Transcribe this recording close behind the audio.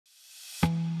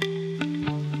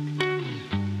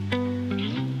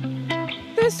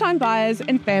first-time buyers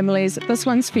and families, this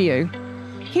one's for you.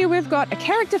 Here we've got a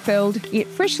character-filled yet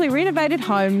freshly renovated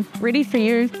home ready for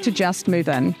you to just move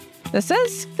in. This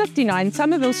is 59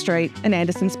 Somerville Street in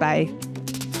Andersons Bay.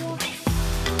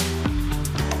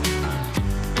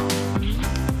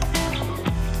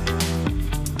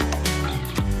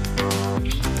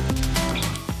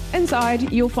 Inside,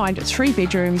 you'll find 3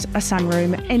 bedrooms, a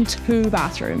sunroom and 2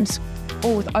 bathrooms,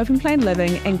 all with open plan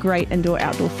living and great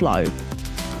indoor-outdoor flow.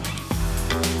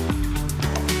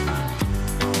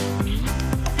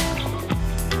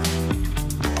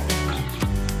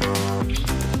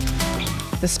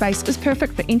 The space is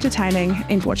perfect for entertaining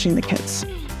and watching the kids.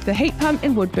 The heat pump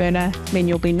and wood burner mean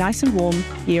you'll be nice and warm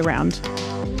year-round.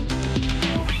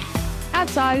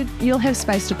 Outside, you'll have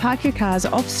space to park your cars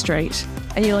off-street,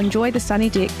 and you'll enjoy the sunny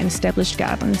deck and established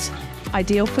gardens,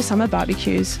 ideal for summer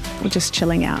barbecues or just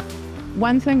chilling out.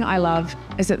 One thing I love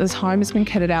is that this home has been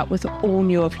kitted out with all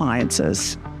new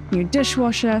appliances. New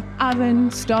dishwasher,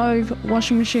 oven, stove,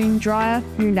 washing machine, dryer,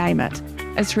 you name it.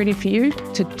 It's ready for you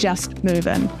to just move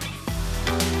in.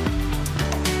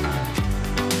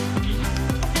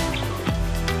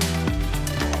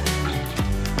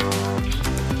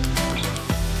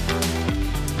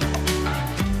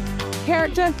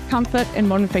 Character, comfort and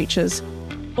modern features.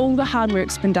 All the hard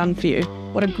work's been done for you.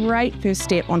 What a great first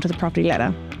step onto the property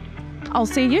ladder. I'll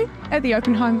see you at the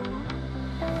open home.